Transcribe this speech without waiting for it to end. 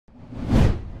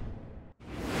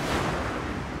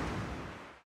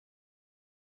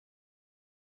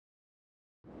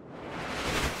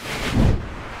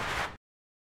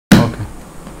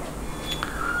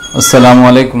अस्सलामु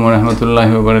अलैकुम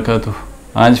वरहमतुल्लाहि वबरकातुह।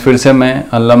 आज फिर से मैं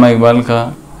अल्लामा इकबाल का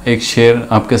एक शेर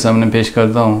आपके सामने पेश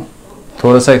करता हूँ।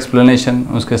 थोड़ा सा एक्सप्लेनेशन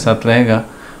उसके साथ रहेगा।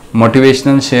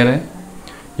 मोटिवेशनल शेर है।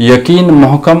 यकीन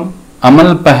मोहकम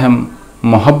अमल पहम,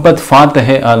 मोहब्बत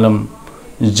फातहे आलम,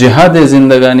 जिहादे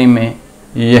जिंदगानी में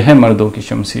यह मर्दों की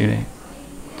शमशीरें।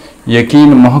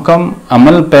 यकीन मोहकम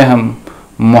अमल पहम,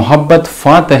 मोहब्बत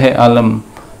फातहे आलम,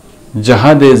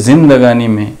 जिहादे जिंदगानी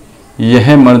में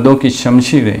यह मर्दों की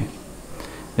शमशीरें।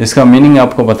 इसका मीनिंग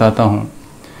आपको बताता हूँ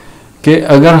कि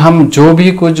अगर हम जो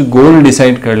भी कुछ गोल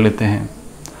डिसाइड कर लेते हैं,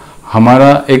 हमारा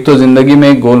एक तो ज़िंदगी में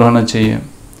एक गोल होना चाहिए,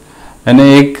 यानी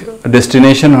एक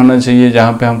डेस्टिनेशन होना चाहिए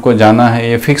जहाँ पे हमको जाना है,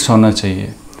 ये फिक्स होना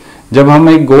चाहिए। जब हम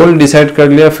एक गोल डिसाइड कर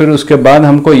लिया, फिर उसके बाद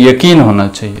हमको यकीन होना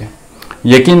चाहिए।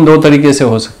 यकीन दो तरीके से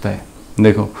हो सकता है।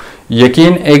 देखो,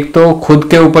 यकीन एक तो खुद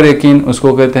के ऊपर यकीन,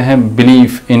 उसको कहते हैं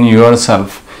बिलीफ इन योर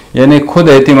सेल्फ, यानी खुद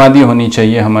एतमादी होनी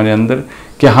चाहिए हमारे अंदर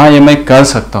कि हाँ ये मैं कर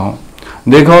सकता हूँ।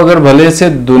 देखो, अगर भले से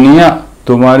दुनिया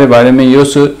तुम्हारे बारे में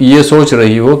ये सोच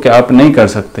रही हो कि आप नहीं कर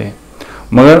सकते,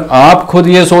 मगर आप खुद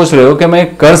ये सोच रहे हो कि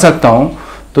मैं कर सकता हूँ,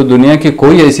 तो दुनिया की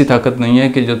कोई ऐसी ताकत नहीं है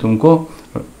कि जो तुमको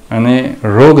यानी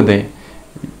रोक दे।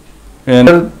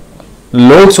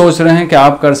 लोग सोच रहे हैं कि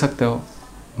आप कर सकते हो,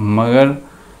 मगर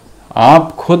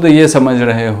आप खुद ये समझ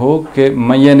रहे हो कि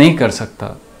मैं ये नहीं कर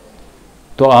सकता,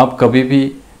 तो आप कभी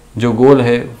भी जो गोल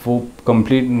है वो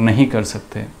कंप्लीट नहीं कर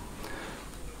सकते।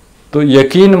 तो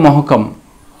यकीन मोहकम,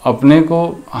 अपने को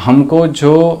हमको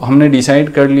जो हमने डिसाइड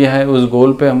कर लिया है उस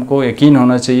गोल पे हमको यकीन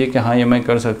होना चाहिए कि हाँ ये मैं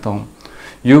कर सकता हूँ।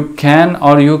 यू कैन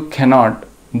और you cannot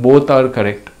both are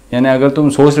correct, यानी अगर तुम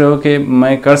सोच रहे हो कि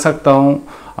मैं कर सकता हूँ,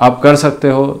 आप कर सकते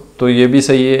हो, तो ये भी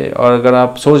सही है, और अगर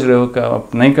आप सोच रहे हो कि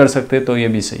आप नहीं कर सकते तो ये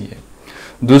भी सही है।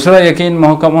 दूसरा यकीन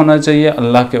मोहकम होना चाहिए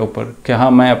अल्लाह के ऊपर कि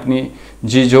हाँ मैं अपनी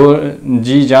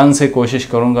जी जान से कोशिश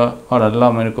करूँगा और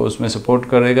अल्लाह मेरे को उसमें सपोर्ट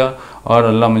करेगा और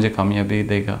अल्लाह मुझे कामयाबी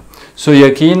देगा। सो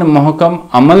यकीन मोहकम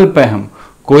अमल पहम,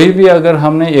 कोई भी अगर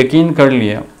हमने यकीन कर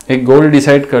लिया, एक गोल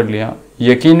डिसाइड कर लिया,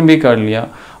 यकीन भी कर लिया,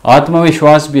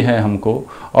 आत्मविश्वास भी है हमको,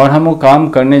 और हम वो काम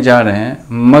करने जा रहे हैं,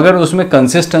 मगर उसमें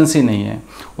कंसिस्टेंसी नहीं है,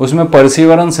 उसमें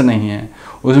परसिवरेंस नहीं है,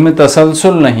 उसमें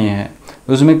तसलसल नहीं है,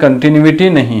 उसमें कंटिन्यूटी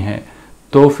नहीं है,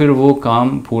 तो फिर वो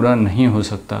काम पूरा नहीं हो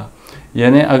सकता।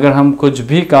 यानी अगर हम कुछ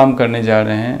भी काम करने जा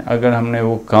रहे हैं, अगर हमने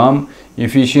वो काम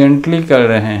इफ़िशिएंटली कर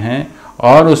रहे हैं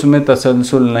और उसमें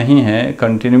तसलसल नहीं है,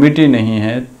 कंटिन्यूटी नहीं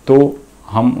है, तो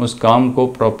हम उस काम को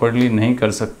प्रॉपरली नहीं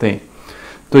कर सकते।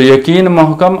 तो यकीन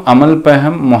मोहकम अमल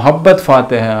पहम, मोहब्बत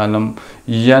फातह आलम,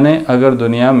 यानी अगर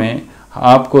दुनिया में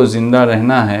आपको ज़िंदा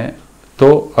रहना है,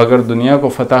 तो अगर दुनिया को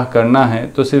फ़तह करना है,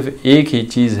 तो सिर्फ़ एक ही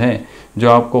चीज़ है जो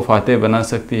आपको फ़ातह बना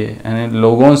सकती है, यानी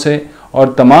लोगों से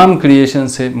और तमाम क्रिएशन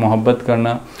से मोहब्बत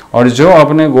करना, और जो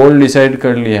आपने गोल डिसाइड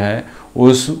कर लिया है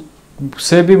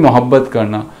उससे भी मोहब्बत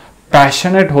करना,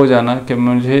 पैशनेट हो जाना कि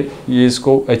मुझे ये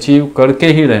इसको अचीव करके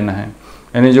ही रहना है।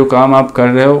 यानी जो काम आप कर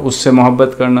रहे हो उससे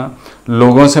मोहब्बत करना,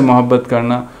 लोगों से मोहब्बत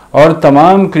करना और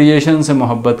तमाम क्रिएशन से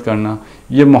मोहब्बत करना,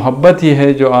 ये मोहब्बत ही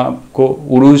है जो आपको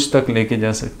उरूज तक लेके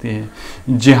जा सकती है।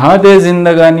 जिहादे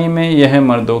ज़िंदगानी में यह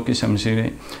मर्दों की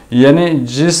शमशीरें, यानी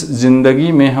जिस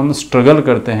ज़िंदगी में हम स्ट्रगल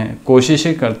करते हैं,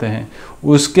 कोशिशें करते हैं,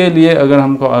 उसके लिए अगर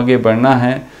हमको आगे बढ़ना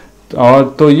है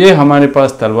और तो ये हमारे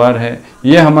पास तलवार है,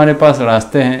 ये हमारे पास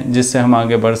रास्ते हैं जिससे हम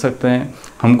आगे बढ़ सकते हैं,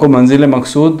 हमको मंजिल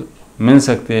मकसूद मिल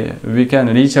सकती है। We can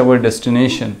reach our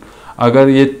destination. अगर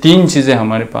ये तीन चीज़ें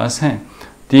हमारे पास हैं,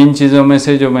 तीन चीज़ों में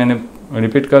से जो मैंने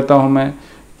रिपीट करता हूँ मैं,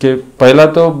 कि पहला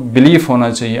तो बिलीफ होना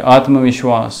चाहिए,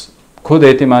 आत्मविश्वास, खुद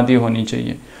एतमादी होनी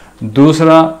चाहिए।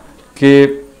 दूसरा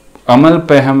कि अमल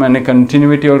पे हम यानी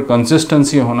कंटिन्यूटी और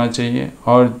कंसिस्टेंसी होना चाहिए,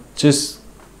 और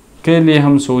जिसके लिए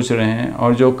हम सोच रहे हैं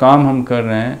और जो काम हम कर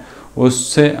रहे हैं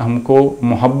उससे हमको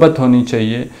मोहब्बत होनी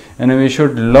चाहिए, यानी we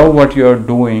should love what you are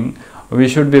doing, we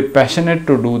should be passionate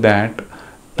to do that,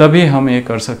 तभी हम ये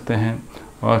कर सकते हैं।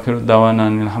 आखिर दावाना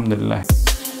अल्हम्दुलिल्लाह।